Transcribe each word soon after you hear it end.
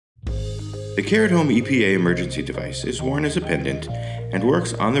The Care at Home EPA emergency device is worn as a pendant and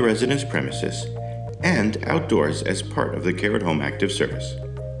works on the resident's premises and outdoors as part of the Care at Home active service.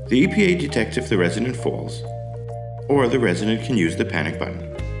 The EPA detects if the resident falls, or the resident can use the panic button.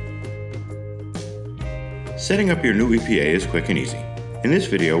 Setting up your new EPA is quick and easy. In this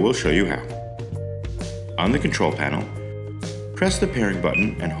video, we'll show you how. On the control panel, press the pairing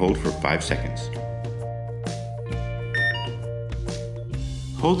button and hold for 5 seconds.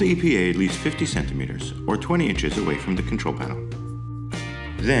 Hold the EPA at least 50 centimeters or 20 inches away from the control panel.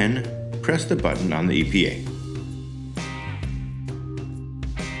 Then, press the button on the EPA.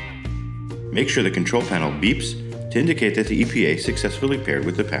 Make sure the control panel beeps to indicate that the EPA successfully paired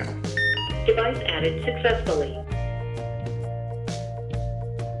with the panel. Device added successfully.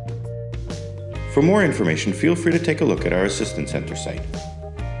 For more information, feel free to take a look at our Assistance Center site.